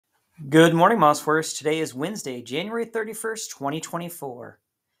Good morning, Mossforce. Today is Wednesday, January 31st, 2024,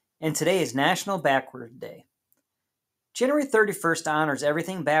 and today is National Backward Day. January 31st honors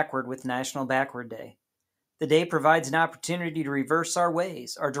everything backward with National Backward Day. The day provides an opportunity to reverse our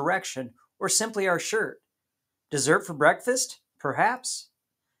ways, our direction, or simply our shirt. Dessert for breakfast? Perhaps?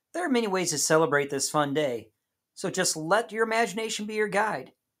 There are many ways to celebrate this fun day, so just let your imagination be your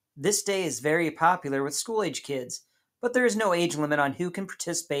guide. This day is very popular with school-age kids, but there is no age limit on who can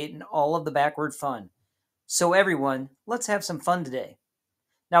participate in all of the backward fun. So, everyone, let's have some fun today.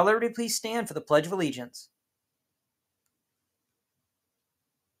 Now, let everybody please stand for the Pledge of Allegiance.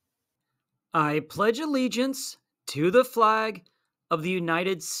 I pledge allegiance to the flag of the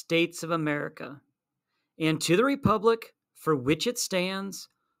United States of America and to the republic for which it stands,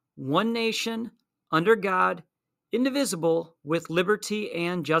 one nation, under God, indivisible, with liberty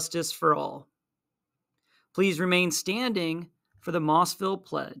and justice for all. Please remain standing for the Mossville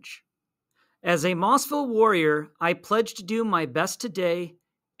Pledge. As a Mossville warrior, I pledge to do my best today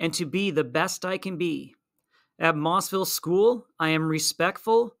and to be the best I can be. At Mossville School, I am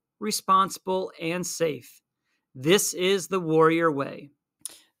respectful, responsible, and safe. This is the warrior way.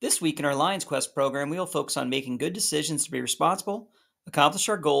 This week in our Lions Quest program, we will focus on making good decisions to be responsible, accomplish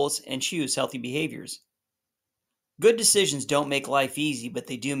our goals, and choose healthy behaviors. Good decisions don't make life easy, but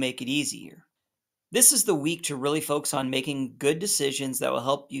they do make it easier. This is the week to really focus on making good decisions that will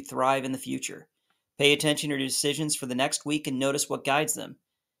help you thrive in the future. Pay attention to your decisions for the next week and notice what guides them.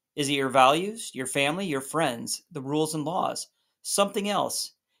 Is it your values, your family, your friends, the rules and laws, something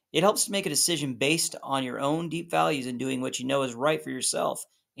else? It helps to make a decision based on your own deep values and doing what you know is right for yourself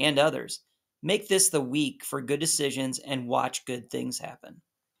and others. Make this the week for good decisions and watch good things happen.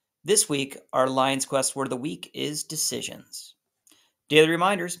 This week, our Lions Quest word of the week is decisions. Daily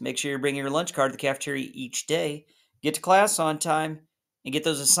reminders: make sure you're bringing your lunch card to the cafeteria each day, get to class on time, and get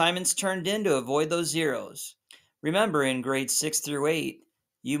those assignments turned in to avoid those zeros. Remember, in grades 6 through 8,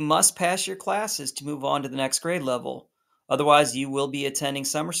 you must pass your classes to move on to the next grade level. Otherwise, you will be attending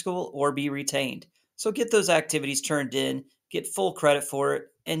summer school or be retained. So get those activities turned in, get full credit for it,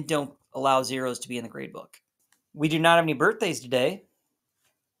 and don't allow zeros to be in the grade book. We do not have any birthdays today.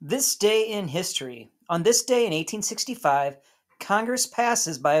 This day in history. On this day in 1865, Congress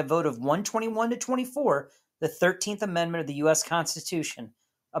passes by a vote of 121 to 24 the 13th Amendment of the U.S. Constitution,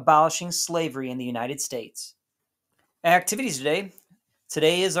 abolishing slavery in the United States. Activities today.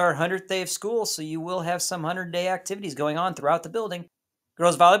 Today is our 100th day of school, so you will have some 100-day activities going on throughout the building.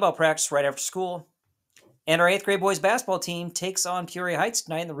 Girls volleyball practice right after school. And our 8th grade boys basketball team takes on Peoria Heights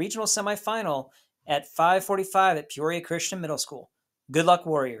tonight in the regional semifinal at 5:45 at Peoria Christian Middle School. Good luck,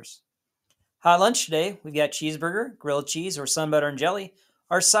 Warriors. Hot lunch today, we've got cheeseburger, grilled cheese, or sun butter and jelly.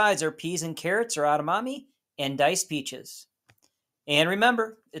 Our sides are peas and carrots or edamame and diced peaches. And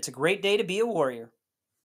remember, it's a great day to be a warrior.